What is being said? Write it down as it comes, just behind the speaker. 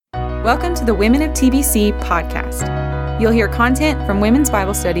Welcome to the Women of TBC podcast. You'll hear content from women's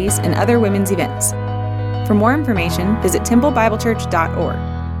Bible studies and other women's events. For more information, visit templebiblechurch.org.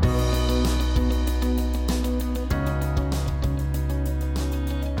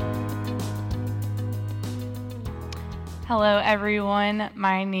 Hello, everyone.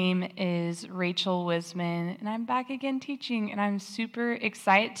 My name is Rachel Wisman, and I'm back again teaching, and I'm super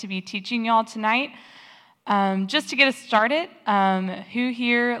excited to be teaching y'all tonight. Just to get us started, who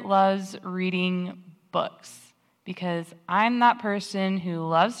here loves reading books? Because I'm that person who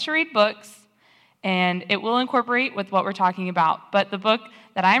loves to read books, and it will incorporate with what we're talking about. But the book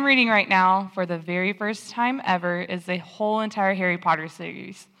that I'm reading right now for the very first time ever is the whole entire Harry Potter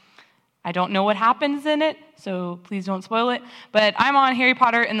series. I don't know what happens in it, so please don't spoil it. But I'm on Harry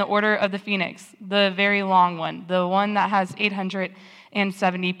Potter and the Order of the Phoenix, the very long one, the one that has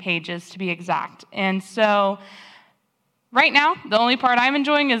 870 pages to be exact. And so right now, the only part I'm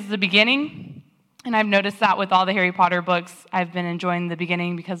enjoying is the beginning. And I've noticed that with all the Harry Potter books, I've been enjoying the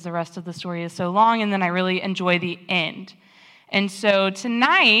beginning because the rest of the story is so long, and then I really enjoy the end. And so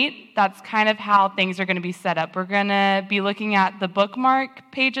tonight, that's kind of how things are going to be set up. We're going to be looking at the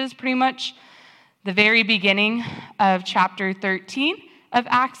bookmark pages, pretty much the very beginning of chapter 13 of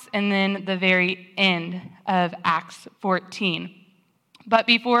Acts, and then the very end of Acts 14. But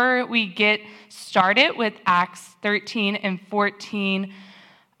before we get started with Acts 13 and 14,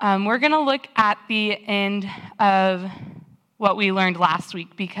 we're going to look at the end of what we learned last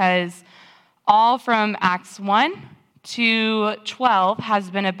week, because all from Acts 1 to 12 has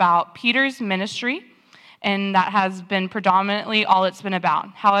been about Peter's ministry, and that has been predominantly all it's been about.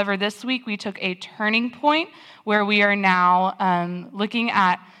 However, this week we took a turning point where we are now looking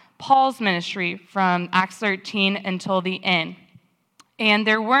at Paul's ministry from Acts 13 until the end. And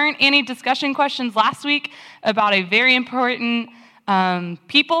there weren't any discussion questions last week about a very important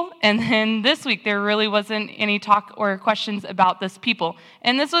people, and then this week there really wasn't any talk or questions about this people.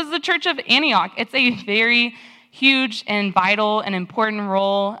 And this was the Church of Antioch. It's a very huge and vital and important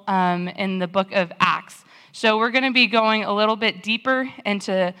role in the book of Acts. So we're going to be going a little bit deeper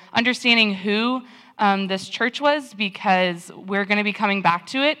into understanding who this church was, because we're going to be coming back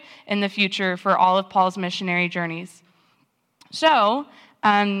to it in the future for all of Paul's missionary journeys. So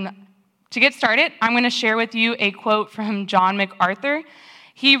to get started, I'm going to share with you a quote from John MacArthur.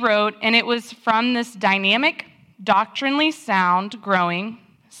 He wrote, and it was from this dynamic, doctrinally sound, growing,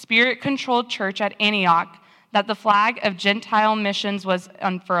 spirit-controlled church at Antioch that the flag of Gentile missions was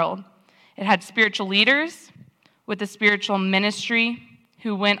unfurled. It had spiritual leaders with a spiritual ministry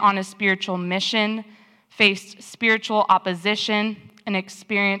who went on a spiritual mission, faced spiritual opposition, and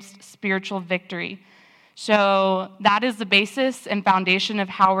experienced spiritual victory. So that is the basis and foundation of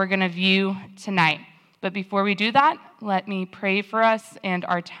how we're going to view tonight. But before we do that, let me pray for us and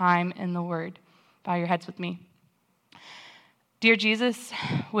our time in the Word. Bow your heads with me. Dear Jesus,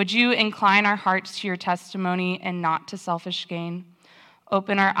 would you incline our hearts to your testimony and not to selfish gain?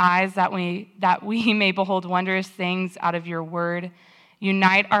 Open our eyes that we may behold wondrous things out of your word.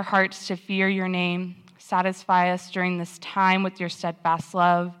 Unite our hearts to fear your name. Satisfy us during this time with your steadfast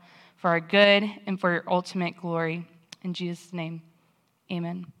love for our good and for your ultimate glory. In Jesus' name,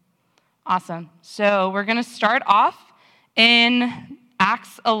 amen. Awesome. So we're going to start off in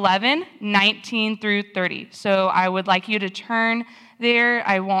Acts 11, 19 through 30. So I would like you to turn there.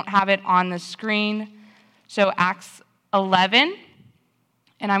 I won't have it on the screen. So Acts 11,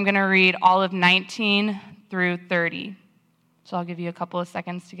 and I'm going to read all of 19 through 30. So I'll give you a couple of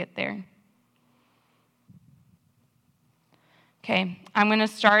seconds to get there. Okay, I'm going to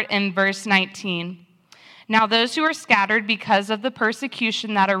start in verse 19. Now those who were scattered because of the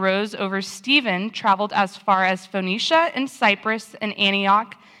persecution that arose over Stephen traveled as far as Phoenicia and Cyprus and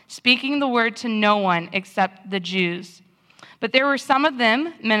Antioch, speaking the word to no one except the Jews. But there were some of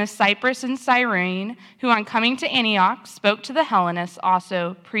them, men of Cyprus and Cyrene, who on coming to Antioch spoke to the Hellenists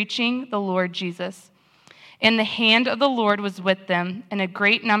also, preaching the Lord Jesus. And the hand of the Lord was with them, and a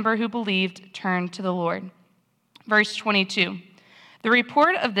great number who believed turned to the Lord. Verse 22. The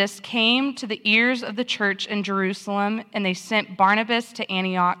report of this came to the ears of the church in Jerusalem, and they sent Barnabas to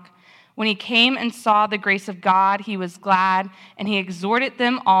Antioch. When he came and saw the grace of God, he was glad, and he exhorted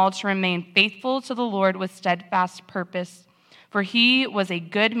them all to remain faithful to the Lord with steadfast purpose. For he was a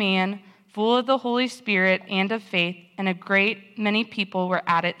good man, full of the Holy Spirit and of faith, and a great many people were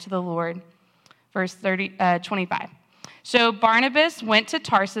added to the Lord. Verse 25. So Barnabas went to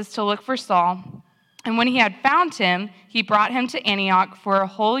Tarsus to look for Saul. And when he had found him, he brought him to Antioch for a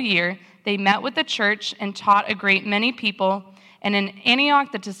whole year. They met with the church and taught a great many people. And in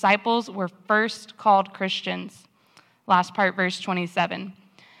Antioch, the disciples were first called Christians. Last part, verse 27.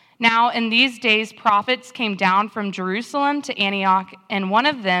 Now, in these days, prophets came down from Jerusalem to Antioch, and one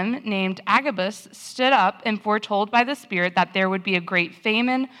of them, named Agabus, stood up and foretold by the Spirit that there would be a great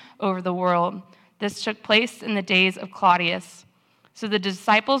famine over the world. This took place in the days of Claudius. So the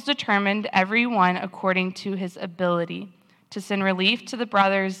disciples determined, every one according to his ability, to send relief to the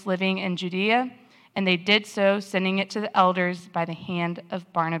brothers living in Judea, and they did so, sending it to the elders by the hand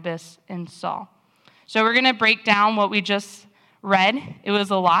of Barnabas and Saul. So we're going to break down what we just read. It was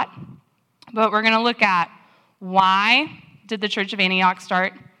a lot, but we're going to look at why did the Church of Antioch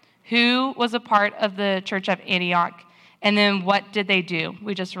start, who was a part of the Church of Antioch, and then what did they do?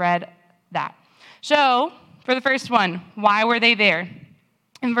 We just read that. So for the first one, why were they there?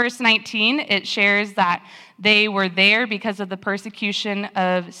 In verse 19, it shares that they were there because of the persecution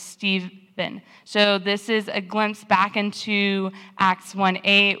of Stephen. So this is a glimpse back into Acts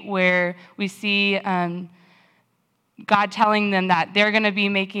 1:8, where we see God telling them that they're going to be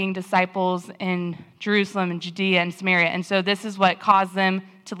making disciples in Jerusalem and Judea and Samaria. And so this is what caused them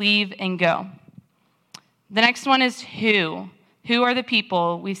to leave and go. The next one is who. Who are the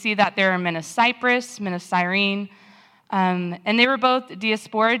people? We see that there are men of Cyprus, men of Cyrene, and they were both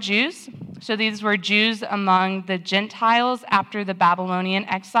diaspora Jews. So these were Jews among the Gentiles after the Babylonian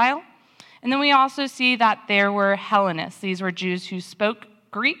exile. And then we also see that there were Hellenists. These were Jews who spoke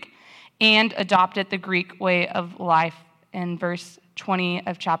Greek and adopted the Greek way of life in verse 20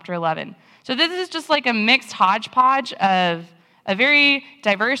 of chapter 11. So this is just like a mixed hodgepodge of a very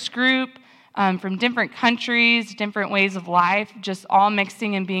diverse group from different countries, different ways of life, just all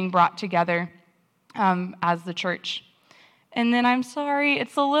mixing and being brought together as the church. And then I'm sorry,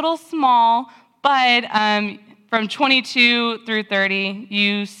 it's a little small, but from 22 through 30,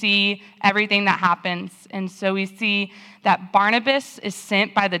 you see everything that happens. And so we see that Barnabas is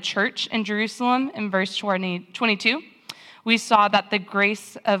sent by the church in Jerusalem in verse 22. We saw that the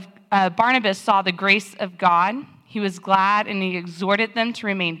grace of Barnabas saw the grace of God. He was glad and he exhorted them to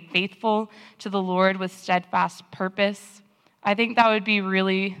remain faithful to the Lord with steadfast purpose. I think that would be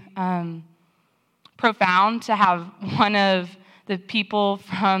really profound to have one of the people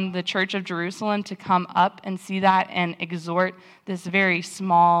from the Church of Jerusalem to come up and see that and exhort this very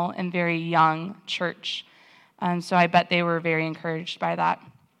small and very young church. So I bet they were very encouraged by that.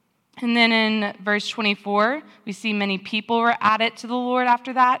 And then in verse 24, we see many people were added to the Lord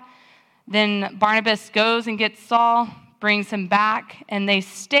after that. Then Barnabas goes and gets Saul, brings him back, and they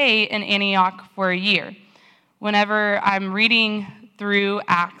stay in Antioch for a year. Whenever I'm reading through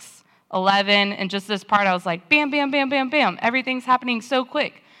Acts 11 and just this part, I was like, bam, bam, bam, bam, bam. Everything's happening so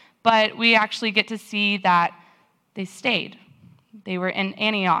quick. But we actually get to see that they stayed. They were in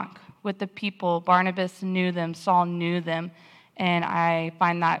Antioch with the people. Barnabas knew them, Saul knew them, and I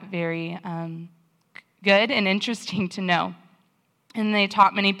find that very good and interesting to know. And they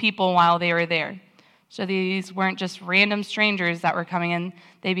taught many people while they were there. So these weren't just random strangers that were coming in.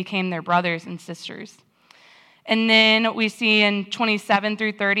 They became their brothers and sisters. And then we see in 27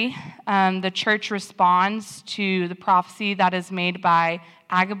 through 30, the church responds to the prophecy that is made by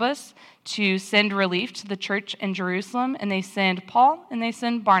Agabus to send relief to the church in Jerusalem. And they send Paul and they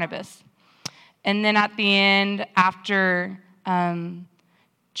send Barnabas. And then at the end, after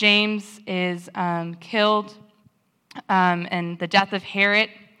James is killed, and the death of Herod,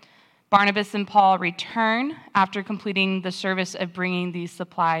 Barnabas and Paul return after completing the service of bringing these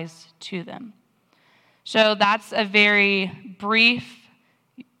supplies to them. So that's a very brief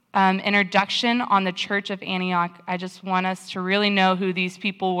introduction on the Church of Antioch. I just want us to really know who these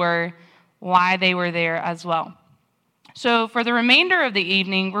people were, why they were there as well. So for the remainder of the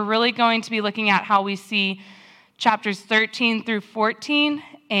evening, we're really going to be looking at how we see chapters 13 through 14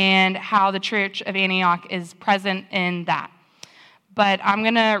 and how the Church of Antioch is present in that. But I'm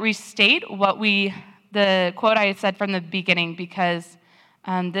going to restate the quote I said from the beginning, because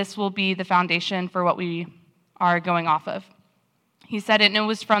this will be the foundation for what we are going off of. He said it, and it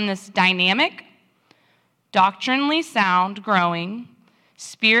was from this dynamic, doctrinally sound, growing,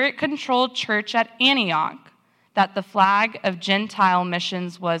 spirit-controlled church at Antioch that the flag of Gentile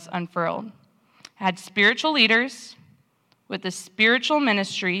missions was unfurled. It had spiritual leaders with a spiritual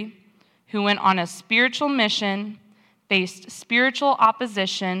ministry who went on a spiritual mission, faced spiritual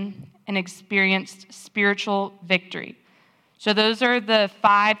opposition, and experienced spiritual victory. So those are the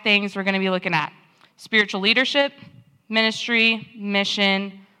 5 things we're going to be looking at: spiritual leadership, ministry,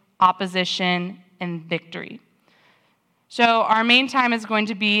 mission, opposition, and victory. So our main time is going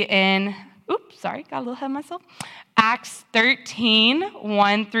to be in, got a little ahead of myself, Acts 13,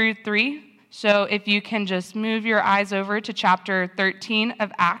 1 through 3. So if you can just move your eyes over to chapter 13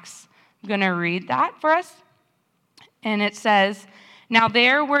 of Acts, I'm going to read that for us. And it says, Now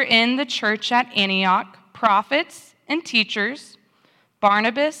there were in the church at Antioch prophets and teachers,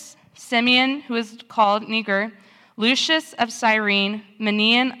 Barnabas, Simeon, who is called Niger, Lucius of Cyrene,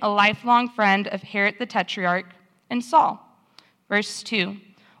 Manaen, a lifelong friend of Herod the Tetrarch, and Saul. Verse 2,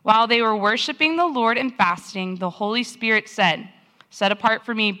 while they were worshiping the Lord and fasting, the Holy Spirit said, set apart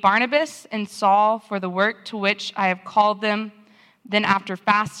for me Barnabas and Saul for the work to which I have called them. Then after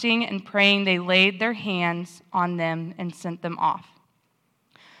fasting and praying, they laid their hands on them and sent them off.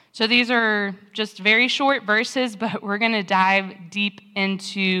 So these are just very short verses, but we're going to dive deep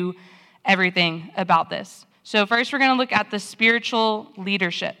into everything about this. So first, we're going to look at the spiritual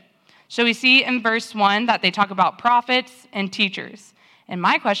leadership. So we see in verse 1 that they talk about prophets and teachers. And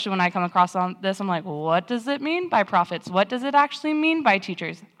my question when I come across on this, I'm like, what does it mean by prophets? What does it actually mean by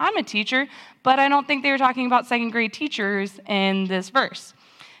teachers? I'm a teacher, but I don't think they were talking about second grade teachers in this verse.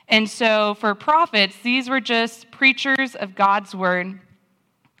 And so for prophets, these were just preachers of God's word.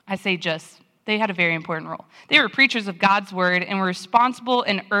 I say just, they had a very important role. They were preachers of God's word and were responsible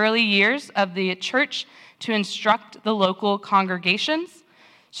in early years of the church to instruct the local congregations.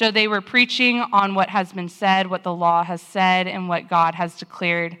 So they were preaching on what has been said, what the law has said, and what God has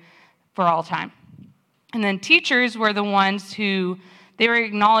declared for all time. And then teachers were the ones who, they were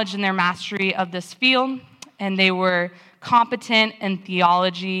acknowledged in their mastery of this field, and they were competent in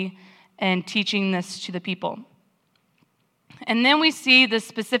theology and teaching this to the people. And then we see the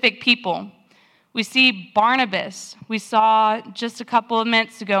specific people. We see Barnabas. We saw just a couple of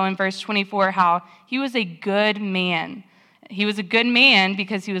minutes ago in verse 24 how he was a good man. He was a good man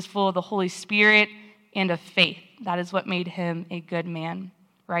because he was full of the Holy Spirit and of faith. That is what made him a good man,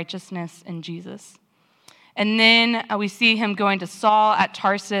 righteousness in Jesus. And then we see him going to Saul at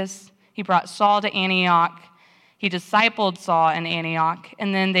Tarsus. He brought Saul to Antioch. He discipled Saul in Antioch.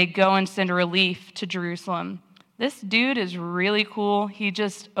 And then they go and send relief to Jerusalem. This dude is really cool. He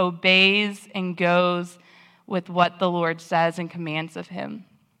just obeys and goes with what the Lord says and commands of him.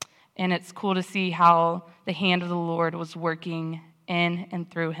 And it's cool to see how the hand of the Lord was working in and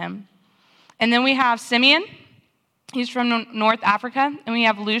through him. And then we have Simeon. He's from North Africa. And we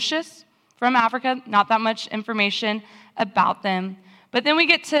have Lucius from Africa. Not that much information about them. But then we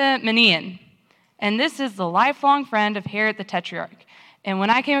get to Manaen. And this is the lifelong friend of Herod the Tetrarch. And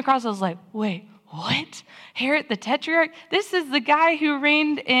when I came across it, I was like, wait, what? Herod the Tetrarch? This is the guy who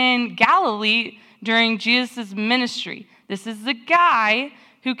reigned in Galilee during Jesus' ministry. This is the guy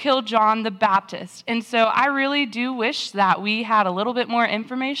who killed John the Baptist. And so I really do wish that we had a little bit more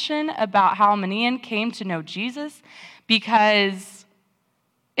information about how Manaen came to know Jesus, because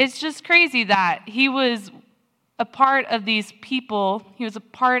it's just crazy that he was a part of these people. He was a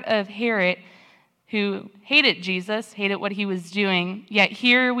part of Herod who hated Jesus, hated what he was doing, yet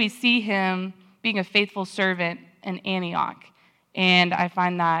here we see him being a faithful servant in Antioch. And I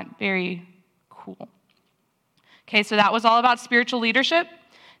find that very cool. Okay, so that was all about spiritual leadership.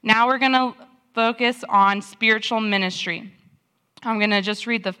 Now we're going to focus on spiritual ministry. I'm going to just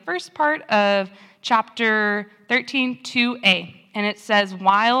read the first part of chapter 13, 2a. And it says,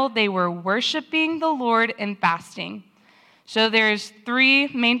 while they were worshiping the Lord and fasting. So there's three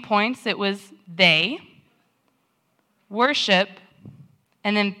main points. It was they, worship,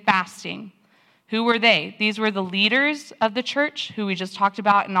 and then fasting. Who were they? These were the leaders of the church, who we just talked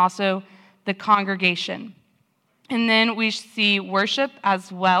about, and also the congregation. And then we see worship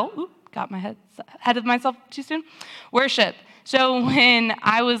as well. Oop, got my head of myself too soon. Worship. So when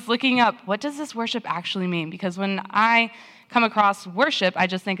I was looking up, what does this worship actually mean? Because when I come across worship, I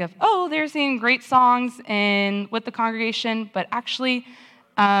just think of, oh, they're singing great songs with the congregation, but actually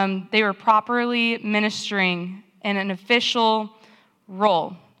they were properly ministering in an official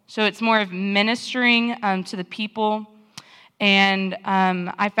role. So it's more of ministering to the people. And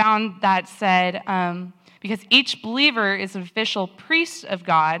I found that said, because each believer is an official priest of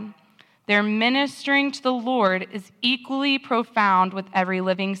God, their ministering to the Lord is equally profound with every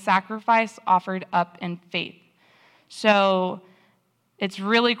living sacrifice offered up in faith. So it's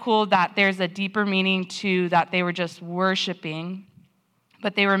really cool that there's a deeper meaning to that they were just worshiping,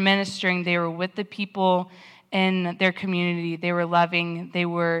 but they were ministering. They were with the people in their community. They were loving. They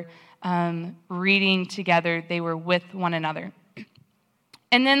were reading together. They were with one another.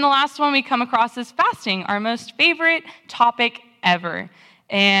 And then the last one we come across is fasting, our most favorite topic ever.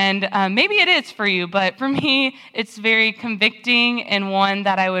 And maybe it is for you, but for me, it's very convicting and one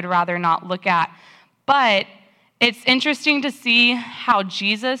that I would rather not look at. But it's interesting to see how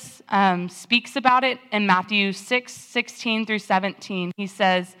Jesus speaks about it in Matthew 6, 16 through 17. He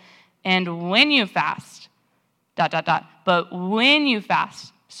says, and when you fast, ... but when you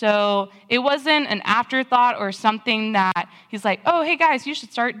fast. So it wasn't an afterthought or something that he's like, oh, hey guys, you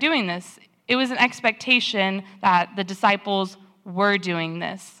should start doing this. It was an expectation that the disciples were doing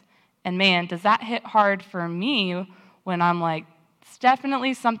this. And man, does that hit hard for me when I'm like, it's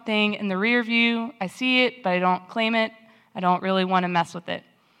definitely something in the rear view. I see it, but I don't claim it. I don't really want to mess with it.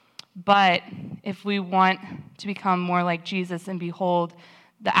 But if we want to become more like Jesus and behold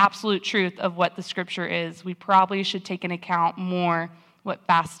the absolute truth of what the scripture is, we probably should take into account more what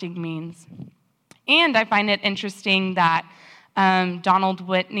fasting means. And I find it interesting that Donald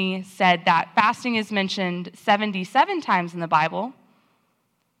Whitney said that fasting is mentioned 77 times in the Bible,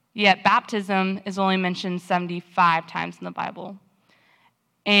 yet baptism is only mentioned 75 times in the Bible.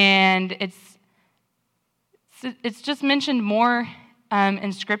 And it's just mentioned more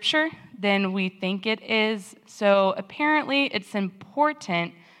in Scripture than we think it is. So apparently it's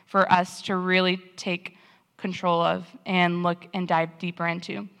important for us to really take control of and look and dive deeper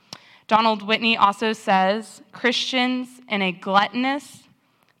into. Donald Whitney also says, Christians in a gluttonous,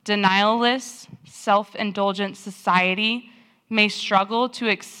 denialist, self-indulgent society may struggle to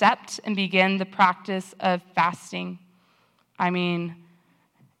accept and begin the practice of fasting. I mean,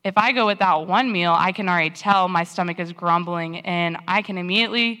 if I go without one meal, I can already tell my stomach is grumbling, and I can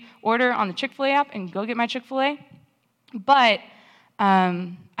immediately order on the Chick-fil-A app and go get my Chick-fil-A. But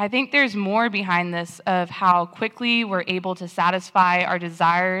I think there's more behind this of how quickly we're able to satisfy our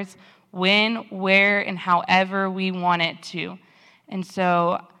desires when, where, and however we want it to. And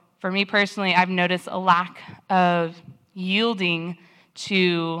so for me personally, I've noticed a lack of yielding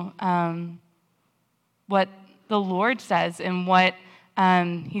to what the Lord says and what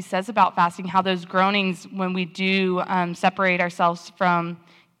he says about fasting, how those groanings when we do separate ourselves from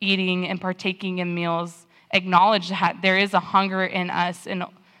eating and partaking in meals, acknowledge that there is a hunger in us and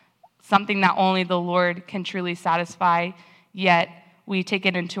something that only the Lord can truly satisfy, yet we take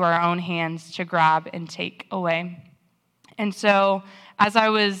it into our own hands to grab and take away. And so as I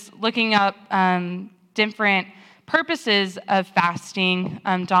was looking up different purposes of fasting,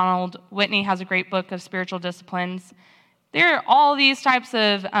 Donald Whitney has a great book of spiritual disciplines. There are all these types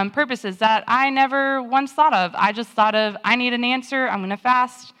of purposes that I never once thought of. I just thought of, I need an answer, I'm going to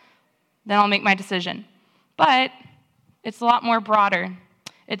fast, then I'll make my decision. But it's a lot more broader.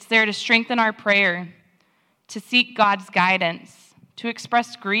 It's there to strengthen our prayer, to seek God's guidance, to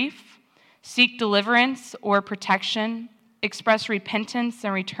express grief, seek deliverance or protection, express repentance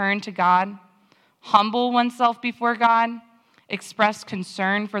and return to God, humble oneself before God, express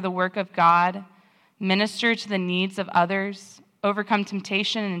concern for the work of God, minister to the needs of others, overcome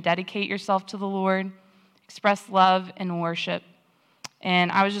temptation and dedicate yourself to the Lord, express love and worship.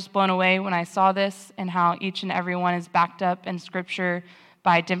 And I was just blown away when I saw this and how each and every one is backed up in Scripture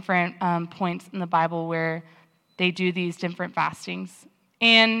by different points in the Bible where they do these different fastings.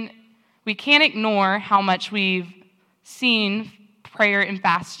 And we can't ignore how much we've seen prayer and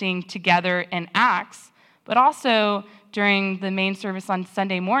fasting together in Acts, but also during the main service on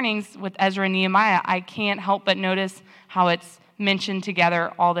Sunday mornings with Ezra and Nehemiah, I can't help but notice how it's mentioned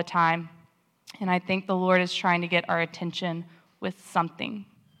together all the time. And I think the Lord is trying to get our attention with something.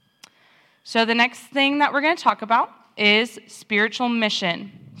 So the next thing that we're going to talk about is spiritual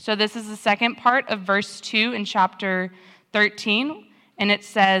mission. So this is the second part of verse 2 in chapter 13, and it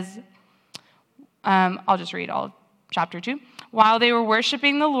says, I'll just read all of chapter 2. While they were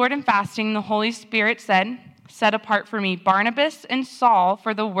worshiping the Lord and fasting, the Holy Spirit said, "Set apart for me Barnabas and Saul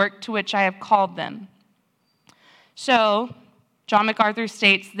for the work to which I have called them." So John MacArthur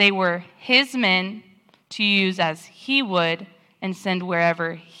states they were his men to use as he would and send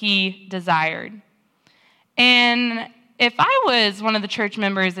wherever he desired. And if I was one of the church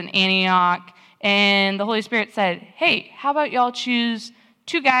members in Antioch and the Holy Spirit said, hey, how about y'all choose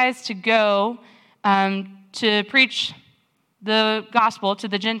 2 guys to go to preach the gospel to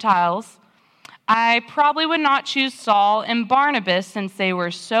the Gentiles, I probably would not choose Saul and Barnabas since they were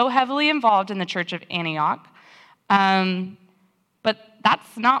so heavily involved in the church of Antioch. But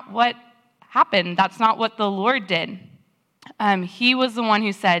that's not what happened. That's not what the Lord did. He was the one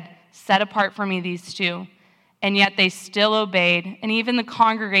who said, set apart for me these 2. And yet they still obeyed. And even the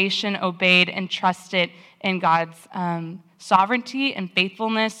congregation obeyed and trusted in God's sovereignty and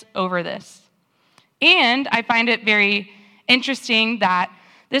faithfulness over this. And I find it very interesting that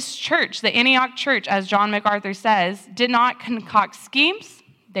this church, the Antioch church, as John MacArthur says, did not concoct schemes.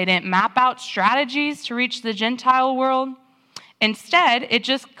 They didn't map out strategies to reach the Gentile world. Instead, it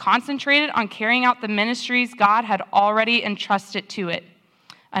just concentrated on carrying out the ministries God had already entrusted to it.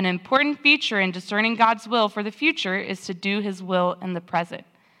 An important feature in discerning God's will for the future is to do his will in the present.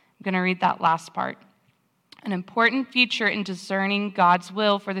 I'm going to read that last part. An important feature in discerning God's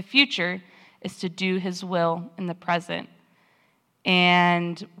will for the future is to do his will in the present.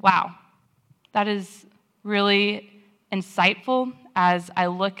 And wow, that is really insightful as I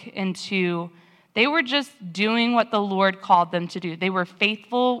look into, they were just doing what the Lord called them to do. They were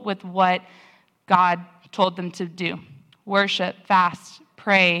faithful with what God told them to do. Worship, fast,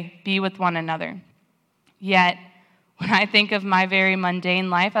 pray, be with one another. Yet, when I think of my very mundane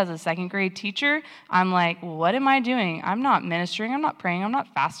life as a second grade teacher, I'm like, what am I doing? I'm not ministering, I'm not praying, I'm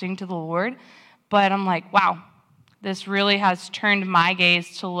not fasting to the Lord. But I'm like, wow, this really has turned my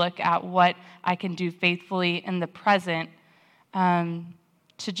gaze to look at what I can do faithfully in the present,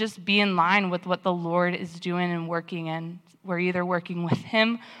 to just be in line with what the Lord is doing and working in. We're either working with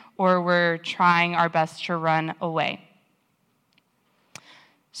him or we're trying our best to run away.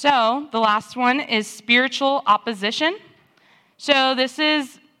 So the last one is spiritual opposition. So this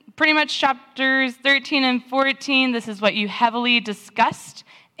is pretty much chapters 13 and 14. This is what you heavily discussed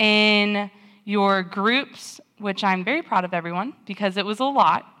in your groups, which I'm very proud of everyone because it was a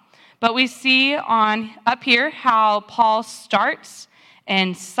lot. But we see up here how Paul starts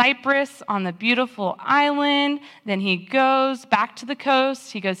in Cyprus on the beautiful island. Then he goes back to the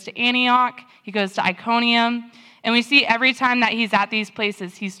coast. He goes to Antioch. He goes to Iconium. And we see every time that he's at these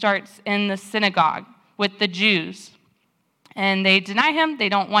places, he starts in the synagogue with the Jews. And they deny him. They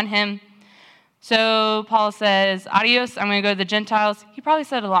don't want him. So Paul says, adios, I'm going to go to the Gentiles. He probably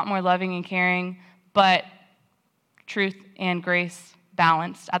said a lot more loving and caring, but truth and grace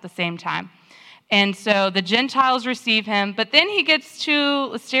balanced at the same time. And so the Gentiles receive him. But then he gets to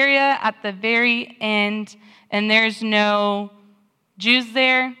Lysteria at the very end, and there's no Jews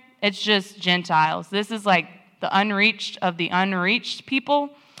there. It's just Gentiles. This is like the unreached of the unreached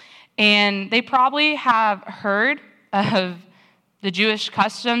people. And they probably have heard of the Jewish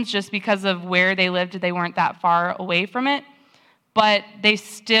customs just because of where they lived. They weren't that far away from it. But they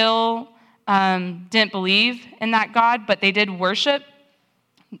still didn't believe in that God, but they did worship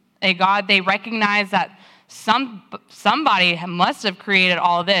a God. They recognized that somebody must have created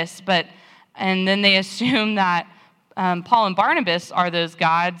all this, and then they assume that Paul and Barnabas are those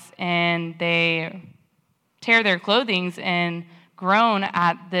gods, and they tear their clothing and groan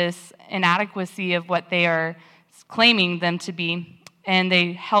at this inadequacy of what they are claiming them to be, and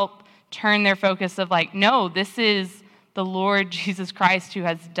they help turn their focus of like, no, this is the Lord Jesus Christ who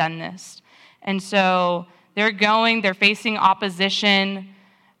has done this. And so they're facing opposition.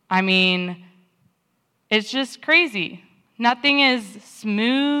 I mean, it's just crazy. Nothing is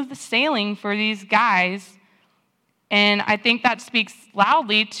smooth sailing for these guys, and I think that speaks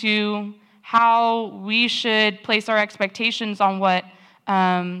loudly to how we should place our expectations on what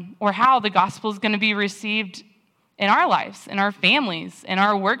or how the gospel is going to be received in our lives, in our families, in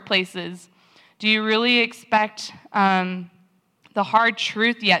our workplaces. Do you really expect the hard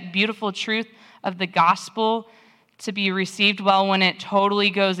truth, yet beautiful truth of the gospel to be received well when it totally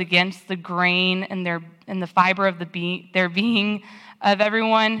goes against the grain and the fiber of their being of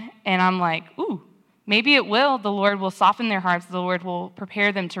everyone? And I'm like, ooh, maybe it will. The Lord will soften their hearts. The Lord will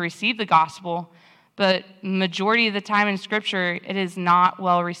prepare them to receive the gospel. But majority of the time in Scripture, it is not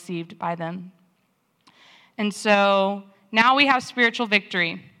well received by them. And so now we have spiritual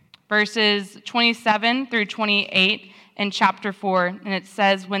victory. Verses 27 through 28 in chapter 4. And it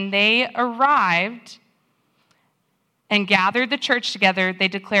says, when they arrived and gathered the church together, they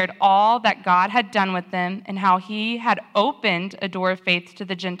declared all that God had done with them and how he had opened a door of faith to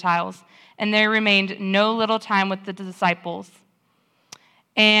the Gentiles. And there remained no little time with the disciples.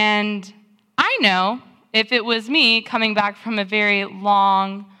 And I know if it was me coming back from a very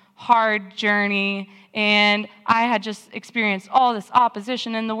long, hard journey, and I had just experienced all this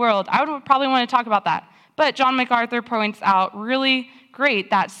opposition in the world, I would probably want to talk about that. But John MacArthur points out really great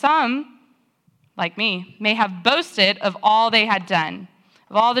that some, like me, may have boasted of all they had done,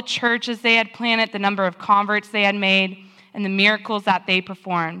 of all the churches they had planted, the number of converts they had made, and the miracles that they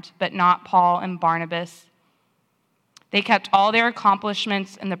performed, but not Paul and Barnabas. They kept all their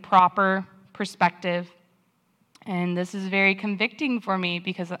accomplishments in the proper perspective. And this is very convicting for me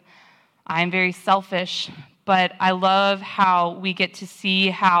because I'm very selfish, but I love how we get to see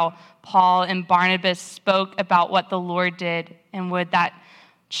how Paul and Barnabas spoke about what the Lord did, and would that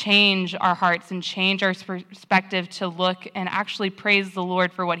change our hearts and change our perspective to look and actually praise the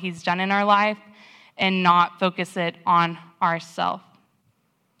Lord for what he's done in our life and not focus it on ourselves.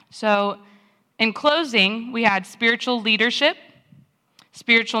 So in closing, we had spiritual leadership,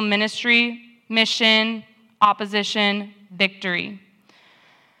 spiritual ministry, mission, opposition, victory.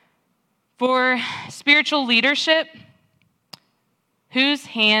 For spiritual leadership, whose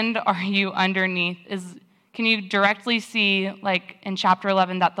hand are you underneath? Is can you directly see, like in chapter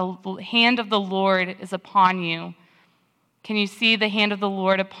 11, that the hand of the Lord is upon you? Can you see the hand of the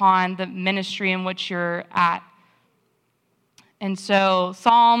Lord upon the ministry in which you're at? And so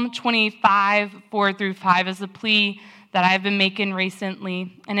Psalm 25, 4 through 5 is a plea that I've been making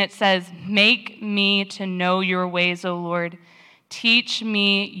recently. And it says, "Make me to know your ways, O Lord. Teach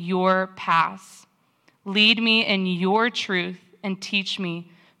me your paths. Lead me in your truth and teach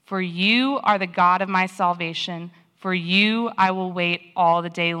me. For you are the God of my salvation. For you I will wait all the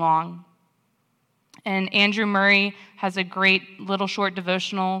day long." And Andrew Murray has a great little short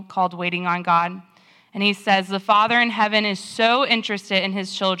devotional called Waiting on God. And he says, "The Father in heaven is so interested in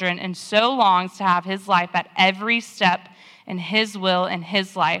his children and so longs to have his life at every step in his will and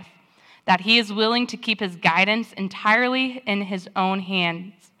his life, that he is willing to keep his guidance entirely in his own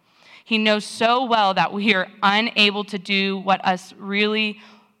hands. He knows so well that we are unable to do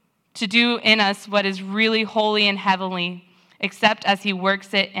in us what is really holy and heavenly, except as he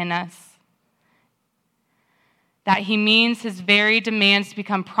works it in us. That he means his very demands to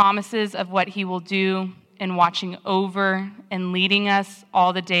become promises of what he will do in watching over and leading us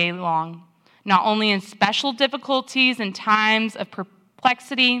all the day long, not only in special difficulties and times of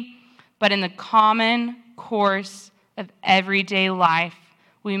perplexity, but in the common course of everyday life.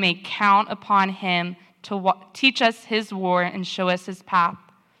 We may count upon him to teach us his war and show us his path."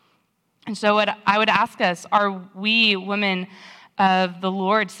 And so what I would ask us, are we women of the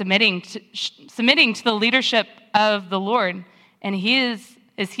Lord submitting to the leadership of the Lord? And is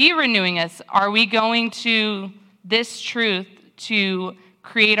he renewing us? Are we going to this truth to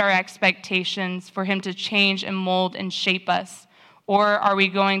create our expectations for him to change and mold and shape us? Or are we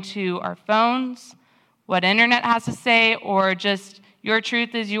going to our phones, what internet has to say, or just your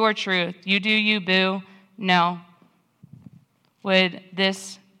truth is your truth, you do you, boo? No. Would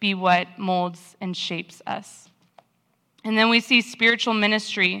this be what molds and shapes us? And then we see spiritual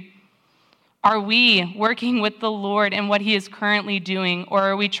ministry. Are we working with the Lord in what he is currently doing, or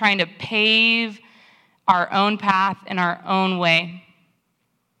are we trying to pave our own path in our own way?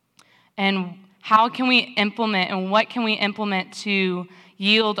 And how can we implement, and what can we implement to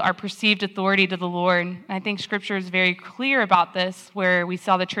yield our perceived authority to the Lord? And I think Scripture is very clear about this, where we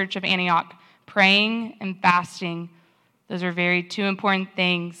saw the church of Antioch praying and fasting. Those are two important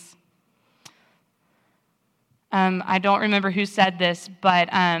things. I don't remember who said this, but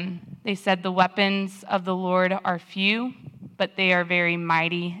they said the weapons of the Lord are few, but they are very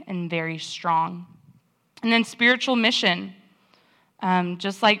mighty and very strong. And then spiritual mission.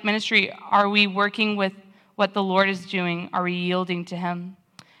 Just like ministry, are we working with what the Lord is doing? Are we yielding to him?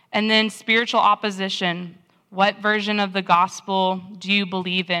 And then spiritual opposition. What version of the gospel do you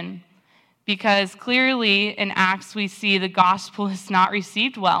believe in? Because clearly in Acts we see the gospel is not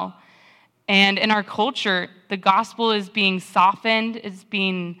received well. And in our culture, the gospel is being softened, is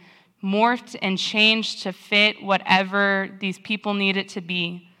being morphed and changed to fit whatever these people need it to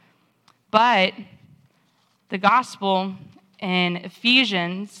be. But the gospel in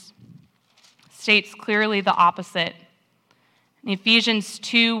Ephesians states clearly the opposite. In Ephesians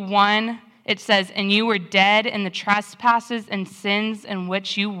 2:1, it says, "And you were dead in the trespasses and sins in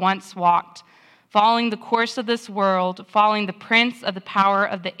which you once walked, following the course of this world, following the prince of the power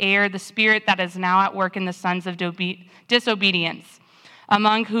of the air, the spirit that is now at work in the sons of disobedience,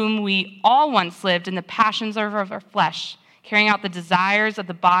 among whom we all once lived in the passions of our flesh, carrying out the desires of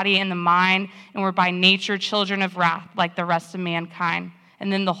the body and the mind, and were by nature children of wrath like the rest of mankind."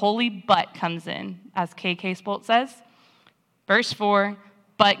 And then the holy but comes in, as K.K. Spolt says. Verse 4,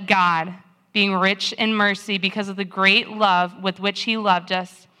 "But God, being rich in mercy because of the great love with which he loved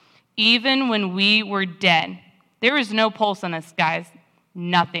us, even when we were dead." There was no pulse on us, guys.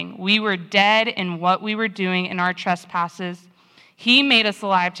 Nothing. We were dead in what we were doing in our trespasses. "He made us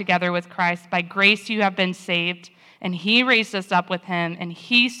alive together with Christ. By grace you have been saved. And he raised us up with him, and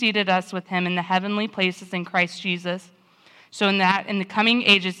he seated us with him in the heavenly places in Christ Jesus, so in the coming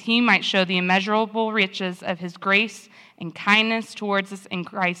ages he might show the immeasurable riches of his grace and kindness towards us in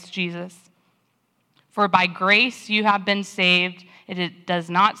Christ Jesus. For by grace you have been saved." It does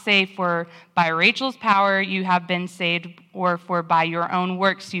not say for by Rachel's power you have been saved, or for by your own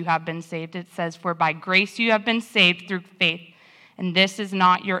works you have been saved. It says for by grace you have been saved through faith. And this is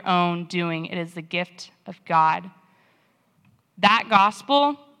not your own doing. It is the gift of God. That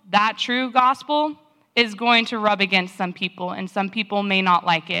gospel, that true gospel, is going to rub against some people, and some people may not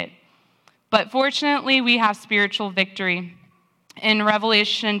like it. But fortunately, we have spiritual victory. In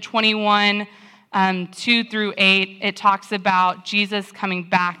Revelation 21, 2 through 8, it talks about Jesus coming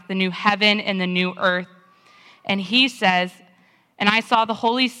back, the new heaven and the new earth. And he says, And I saw the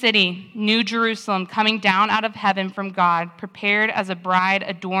holy city, New Jerusalem, coming down out of heaven from God, prepared as a bride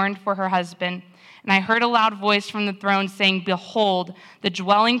adorned for her husband. And I heard a loud voice from the throne saying, "Behold, the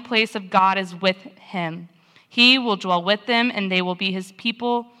dwelling place of God is with him. He will dwell with them, and they will be his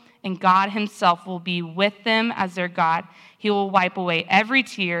people, and God himself will be with them as their God. He will wipe away every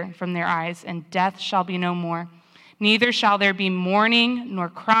tear from their eyes, and death shall be no more. Neither shall there be mourning, nor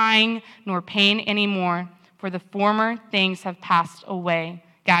crying, nor pain anymore, for the former things have passed away."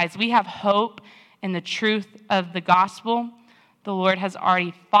 Guys, we have hope in the truth of the gospel. The Lord has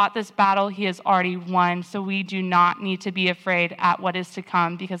already fought this battle. He has already won, so we do not need to be afraid at what is to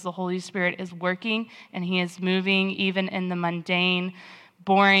come, because the Holy Spirit is working and he is moving even in the mundane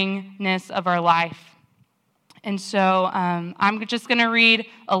boringness of our life. And so I'm just going to read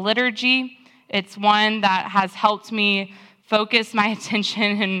a liturgy. It's one that has helped me focus my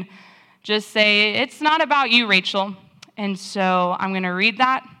attention and just say, it's not about you, Rachel. And so I'm going to read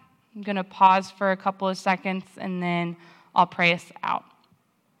that. I'm going to pause for a couple of seconds, and then I'll pray us out.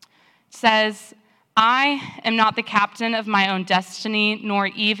 It says, "I am not the captain of my own destiny, nor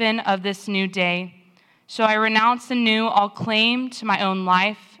even of this new day. So I renounce anew all claim to my own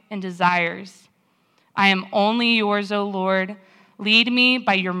life and desires. I am only yours, O Lord. Lead me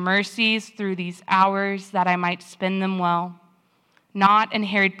by your mercies through these hours, that I might spend them well. Not in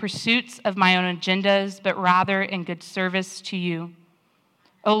harried pursuits of my own agendas, but rather in good service to you.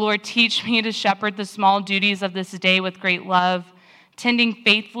 O Lord, teach me to shepherd the small duties of this day with great love, tending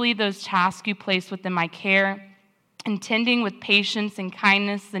faithfully those tasks you place within my care, and tending with patience and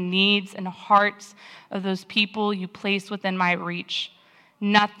kindness the needs and hearts of those people you place within my reach.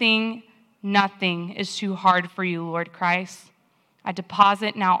 Nothing is too hard for you, Lord Christ. I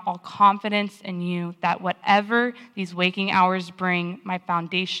deposit now all confidence in you that whatever these waking hours bring, my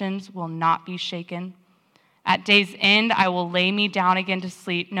foundations will not be shaken. At day's end, I will lay me down again to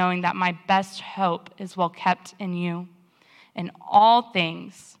sleep, knowing that my best hope is well kept in you. In all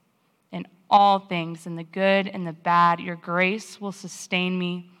things, in the good and the bad, your grace will sustain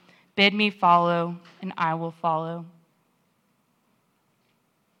me. Bid me follow, and I will follow."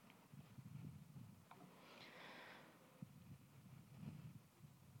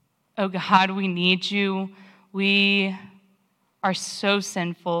 Oh God, we need you. We are so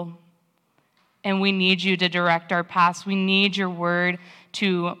sinful, and we need you to direct our paths. We need your word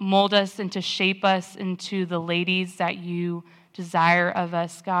to mold us and to shape us into the ladies that you desire of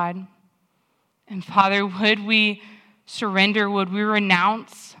us, God. And Father, would we surrender? Would we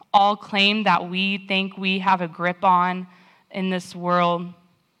renounce all claim that we think we have a grip on in this world?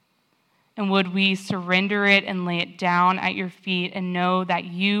 And would we surrender it and lay it down at your feet and know that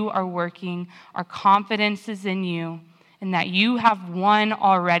you are working, our confidence is in you, and that you have won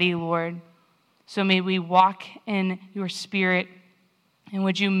already, Lord. So may we walk in your spirit. And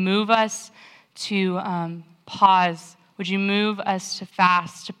would you move us to pause? Would you move us to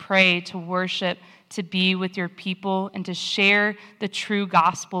fast, to pray, to worship, to be with your people, and to share the true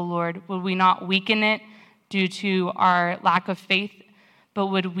gospel, Lord? Would we not weaken it due to our lack of faith? But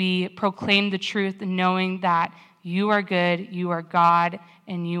would we proclaim the truth, knowing that you are good, you are God,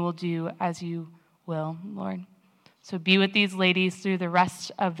 and you will do as you will, Lord. So be with these ladies through the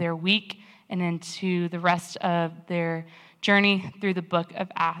rest of their week and into the rest of their journey through the book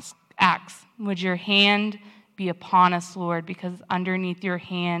of Acts. Would your hand be upon us, Lord, because underneath your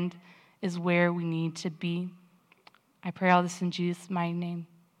hand is where we need to be. I pray all this in Jesus' mighty name.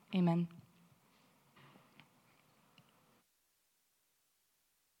 Amen.